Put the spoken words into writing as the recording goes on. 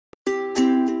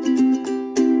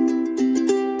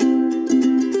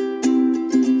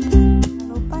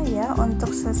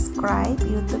subscribe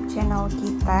YouTube channel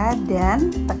kita dan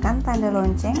tekan tanda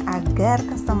lonceng agar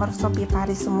customer Shopee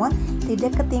Paris semua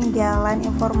tidak ketinggalan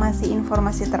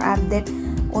informasi-informasi terupdate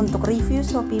untuk review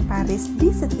Shopee Paris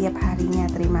di setiap harinya.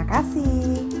 Terima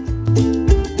kasih.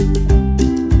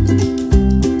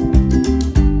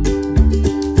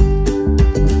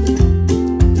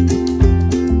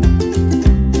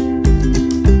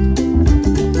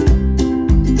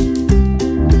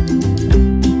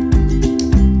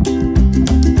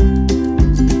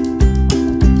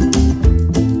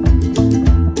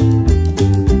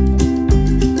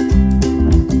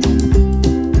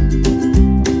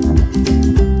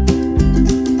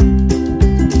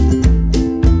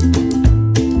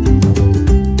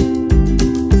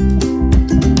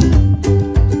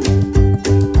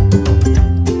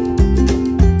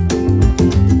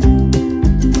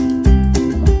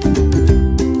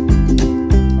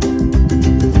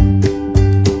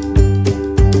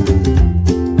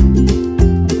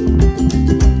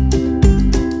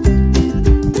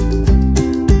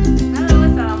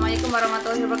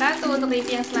 Untuk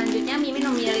review yang selanjutnya, Mimin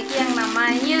memiliki yang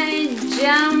namanya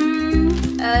jam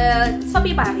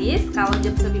Shopee Paris. Kalau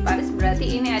jam Shopee Paris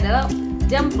berarti ini adalah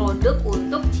jam produk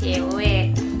untuk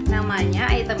cewek. Namanya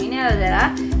item ini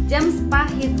adalah jam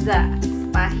Spahitza.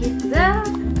 Spahitza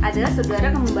adalah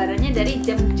saudara kembarannya dari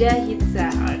jam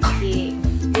Jahitza. Oke.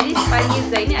 Jadi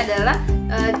Spahitza ini adalah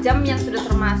jam yang sudah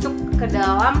termasuk ke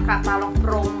dalam katalog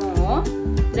promo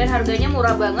dan harganya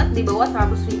murah banget, di bawah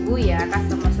 100.000 ya,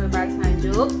 customer Shopee Paris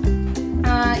Nganjuk.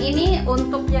 Ini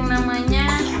untuk yang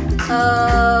namanya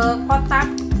kotak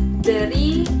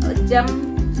dari jam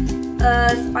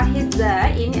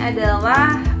Spahitza ini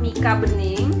adalah mika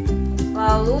bening,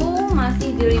 lalu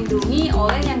masih dilindungi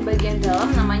oleh yang bagian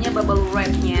dalam namanya bubble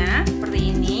wrap-nya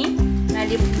seperti ini. Nah,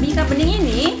 di mika bening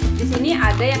ini di sini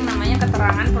ada yang namanya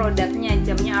keterangan produknya,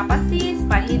 jamnya apa sih,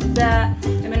 Spahitza,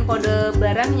 dengan kode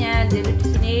barangnya. Jadi di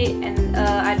sini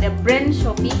ada brand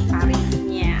Shopee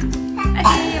Parisnya.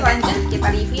 Oke, lanjut kita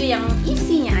review yang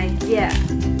isinya aja.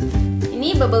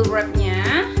 Ini bubble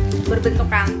wrap-nya berbentuk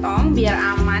kantong biar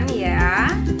aman ya.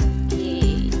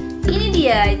 Oke. Ini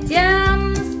dia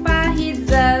jam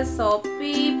Spahitza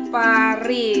Shopee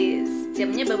Paris.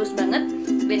 Jamnya bagus banget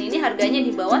dan ini harganya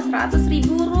di bawah 100.000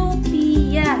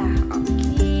 rupiah.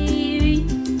 Oke.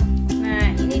 Nah,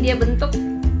 ini dia bentuk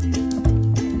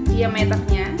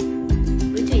diameternya.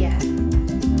 Lucu ya.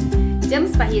 Jam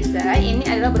Spahitza ini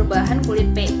adalah berbahan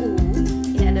kulit PU.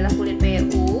 Ini adalah kulit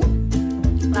PU.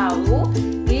 Lalu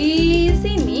di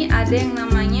sini ada yang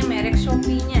namanya merek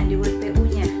Shopee-nya di kulit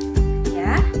PU-nya,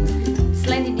 ya.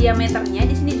 Selain di diameternya,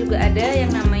 di sini juga ada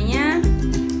yang namanya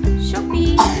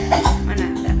Shopee.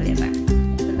 Mana? Nggak kelihatan.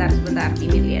 Sebentar,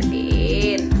 Mimin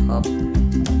liatin. Hop.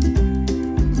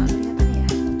 Nggak kelihatan ya?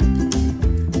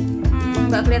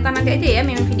 Nggak kelihatan, nanti aja ya.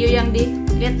 Mimin video yang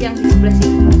dilihat yang di sebelah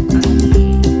sini. Oke.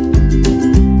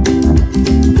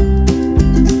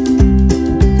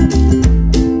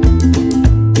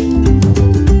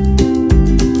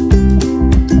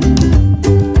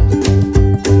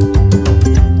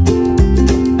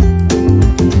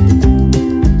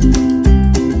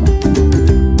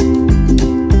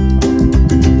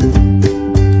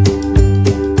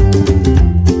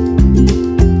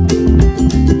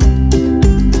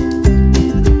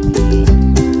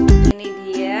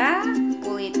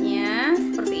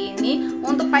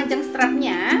 Panjang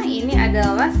strapnya ini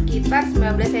adalah sekitar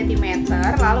 19 cm,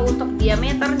 lalu untuk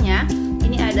diameternya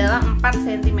ini adalah 4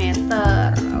 cm.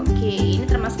 Oke, ini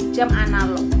termasuk jam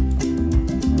analog.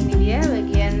 Ini dia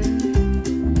bagian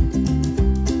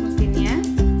mesinnya.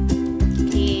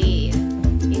 Oke,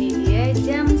 ini dia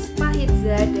jam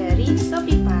Spahitza dari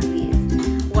Shopee Paris.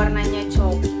 Warnanya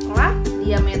coklat,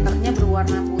 diameternya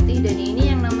berwarna putih, dan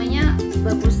ini yang namanya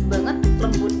bagus banget,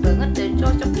 lembut banget dan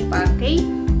cocok dipakai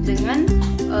dengan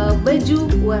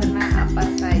baju warna apa